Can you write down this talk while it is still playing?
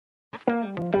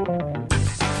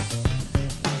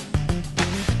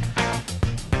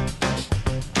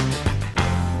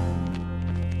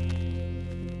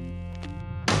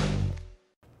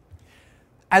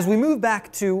As we move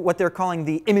back to what they're calling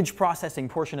the image processing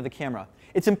portion of the camera,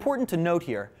 it's important to note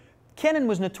here, Canon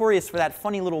was notorious for that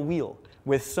funny little wheel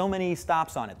with so many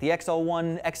stops on it. The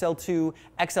XL1, XL2,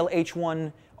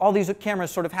 XLH1, all these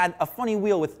cameras sort of had a funny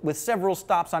wheel with several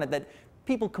stops on it that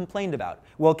people complained about.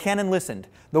 Well, Canon listened.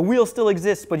 The wheel still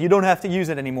exists, but you don't have to use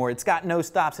it anymore. It's got no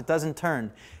stops. It doesn't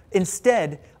turn.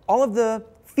 Instead, all of the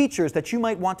features that you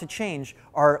might want to change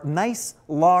are nice,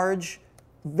 large,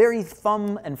 very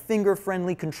thumb and finger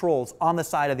friendly controls on the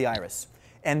side of the iris.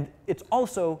 And it's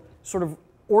also sort of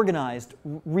organized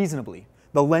reasonably.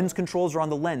 The lens controls are on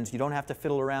the lens. You don't have to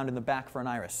fiddle around in the back for an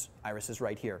iris. Iris is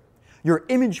right here. Your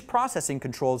image processing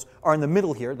controls are in the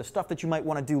middle here, the stuff that you might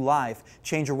want to do live.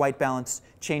 Change your white balance,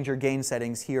 change your gain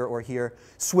settings here or here,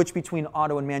 switch between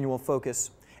auto and manual focus.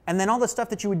 And then all the stuff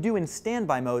that you would do in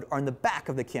standby mode are in the back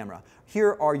of the camera.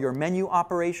 Here are your menu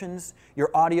operations, your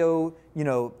audio,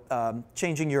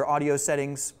 changing your audio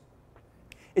settings.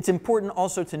 It's important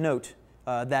also to note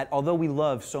that although we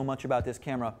love so much about this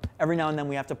camera, every now and then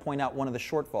we have to point out one of the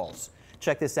shortfalls.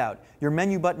 Check this out. Your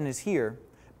menu button is here.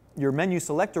 Your menu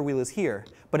selector wheel is here.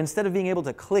 But instead of being able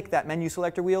to click that menu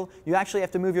selector wheel, you actually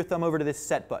have to move your thumb over to this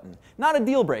set button. Not a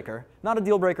deal breaker. Not a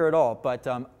deal breaker at all. But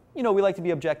we like to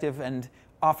be objective and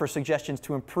offer suggestions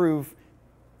to improve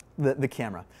the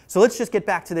camera. So let's just get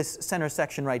back to this center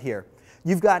section right here.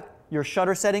 You've got your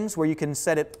shutter settings where you can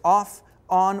set it off,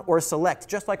 on, or select,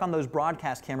 just like on those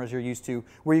broadcast cameras you're used to,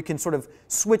 where you can sort of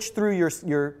switch through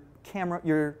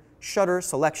your shutter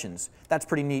selections. That's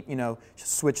pretty neat,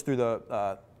 just switch through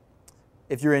the,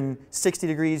 if you're in 60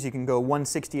 degrees, you can go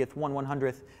 1/60th,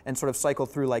 1/100th, and sort of cycle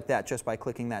through like that just by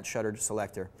clicking that shutter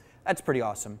selector. That's pretty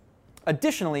awesome.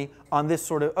 Additionally, on this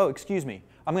sort of,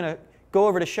 I'm going to go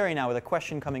over to Sherry now with a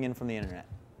question coming in from the internet.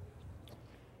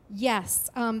 Yes,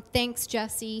 thanks,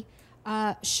 Jesse.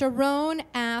 Sharon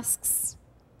asks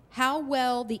how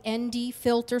well the ND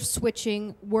filter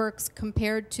switching works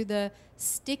compared to the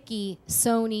sticky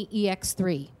Sony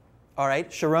EX3. All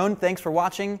right, Sharon, thanks for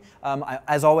watching.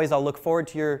 As always, I'll look forward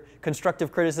to your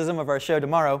constructive criticism of our show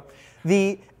tomorrow.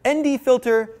 The ND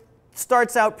filter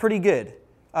starts out pretty good.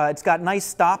 It's got nice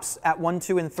stops at 1,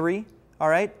 2, and 3, all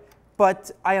right?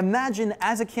 But I imagine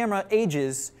as a camera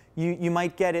ages, you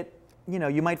might get it,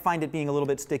 you might find it being a little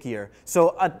bit stickier.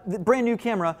 So the brand new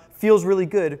camera feels really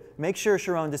good. Make sure,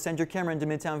 Sharon, to send your camera into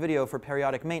Midtown Video for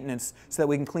periodic maintenance so that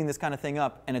we can clean this kind of thing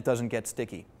up and it doesn't get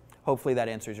sticky. Hopefully that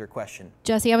answers your question.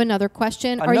 Jesse, I have another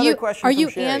question. Are you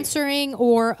answering,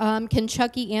 or can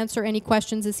Chucky answer any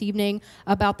questions this evening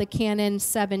about the Canon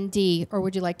 7D, or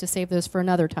would you like to save those for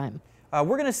another time? We're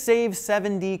going to save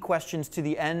 7D questions to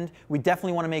the end. We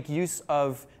definitely want to make use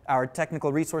of our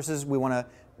technical resources. We want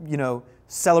to,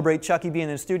 celebrate Chucky being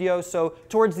in the studio. So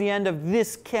towards the end of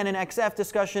this Canon XF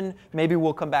discussion, maybe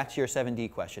we'll come back to your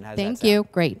 7D question. How does that sound? Thank you.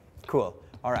 Great. Cool.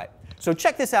 All right. So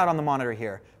check this out on the monitor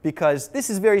here, because this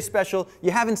is very special.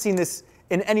 You haven't seen this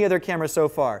in any other camera so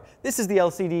far. This is the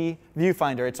LCD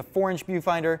viewfinder. It's a 4-inch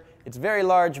viewfinder. It's very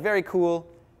large, very cool.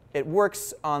 It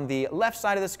works on the left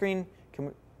side of the screen.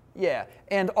 Yeah,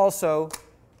 and also,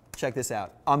 check this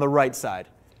out, on the right side.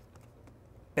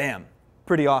 Bam.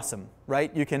 Pretty awesome,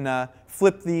 right? You can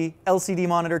flip the LCD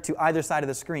monitor to either side of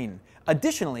the screen.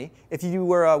 Additionally, if you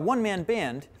were a one-man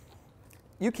band,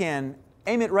 you can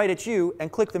aim it right at you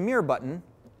and click the mirror button.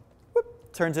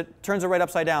 Whoop, turns it right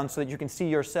upside down so that you can see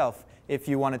yourself if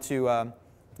you wanted to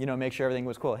make sure everything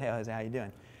was cool. Hey, how you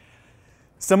doing?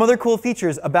 Some other cool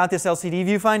features about this LCD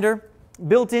viewfinder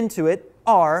built into it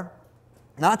are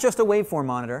not just a waveform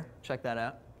monitor. Check that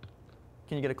out.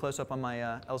 Can you get a close-up on my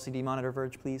LCD monitor,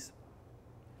 Verge, please?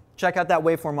 Check out that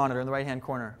waveform monitor in the right-hand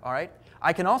corner, all right?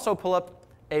 I can also pull up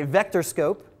a vector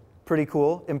scope. Pretty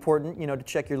cool, important, to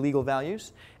check your legal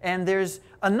values. And there's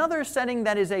another setting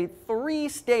that is a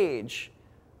 3-stage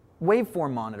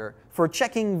waveform monitor for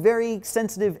checking very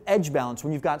sensitive edge balance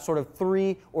when you've got sort of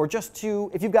 3 or just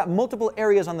 2. If you've got multiple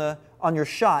areas on your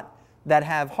shot that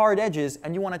have hard edges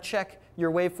and you want to check your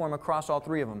waveform across all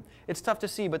 3 of them. It's tough to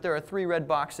see, but there are 3 red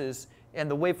boxes, and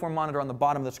the waveform monitor on the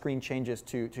bottom of the screen changes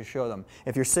to show them.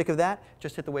 If you're sick of that,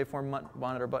 just hit the waveform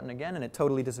monitor button again, and it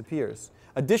totally disappears.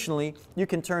 Additionally, you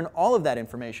can turn all of that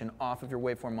information off of your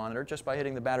waveform monitor just by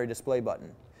hitting the battery display button.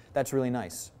 That's really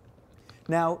nice.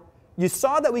 Now, you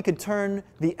saw that we could turn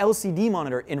the LCD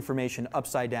monitor information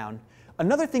upside down.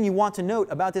 Another thing you want to note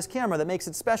about this camera that makes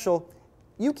it special,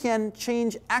 you can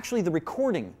change actually the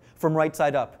recording from right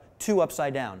side up to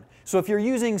upside down. So if you're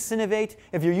using Cinevate,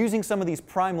 if you're using some of these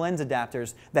prime lens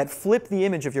adapters that flip the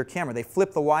image of your camera, they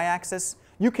flip the y-axis,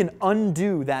 you can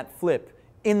undo that flip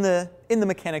in the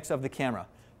mechanics of the camera.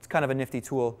 It's kind of a nifty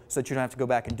tool so that you don't have to go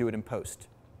back and do it in post.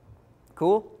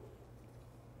 Cool?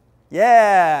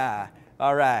 Yeah!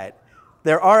 All right.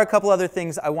 There are a couple other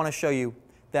things I want to show you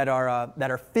that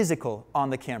are physical on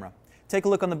the camera. Take a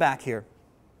look on the back here.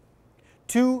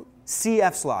 2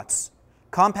 CF slots,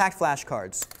 compact flash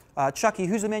cards. Chucky,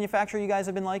 who's the manufacturer you guys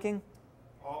have been liking?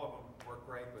 All of them work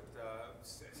great, but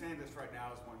SanDisk right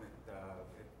now is one that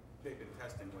they've been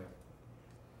testing with.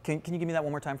 Can you give me that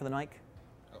one more time for the mic?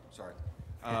 Oh, sorry.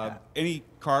 Any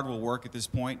card will work at this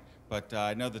point, but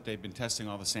I know that they've been testing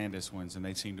all the SanDisk ones, and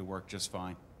they seem to work just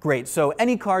fine. Great. So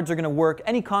any cards are going to work.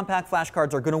 Any compact flash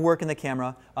cards are going to work in the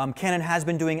camera. Canon has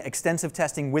been doing extensive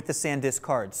testing with the SanDisk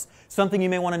cards. Something you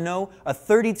may want to know, a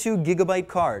 32 gigabyte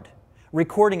card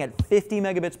recording at 50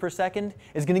 megabits per second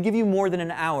is going to give you more than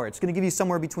an hour. It's going to give you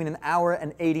somewhere between an hour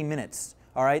and 80 minutes.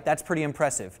 All right, that's pretty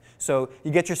impressive. So you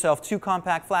get yourself 2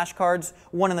 compact flash cards,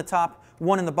 one in the top,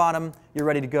 one in the bottom, you're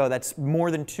ready to go. That's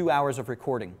more than 2 hours of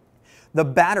recording. The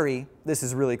battery, this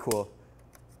is really cool.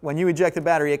 When you eject the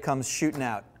battery, it comes shooting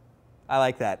out. I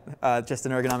like that. Just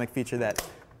an ergonomic feature that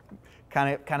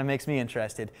kind of makes me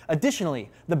interested. Additionally,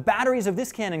 the batteries of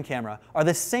this Canon camera are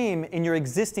the same in your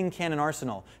existing Canon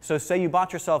arsenal. So say you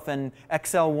bought yourself an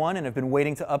XL1 and have been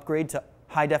waiting to upgrade to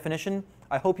high definition,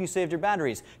 I hope you saved your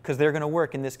batteries because they're going to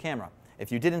work in this camera.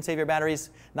 If you didn't save your batteries,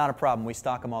 not a problem. We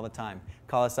stock them all the time.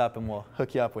 Call us up and we'll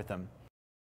hook you up with them.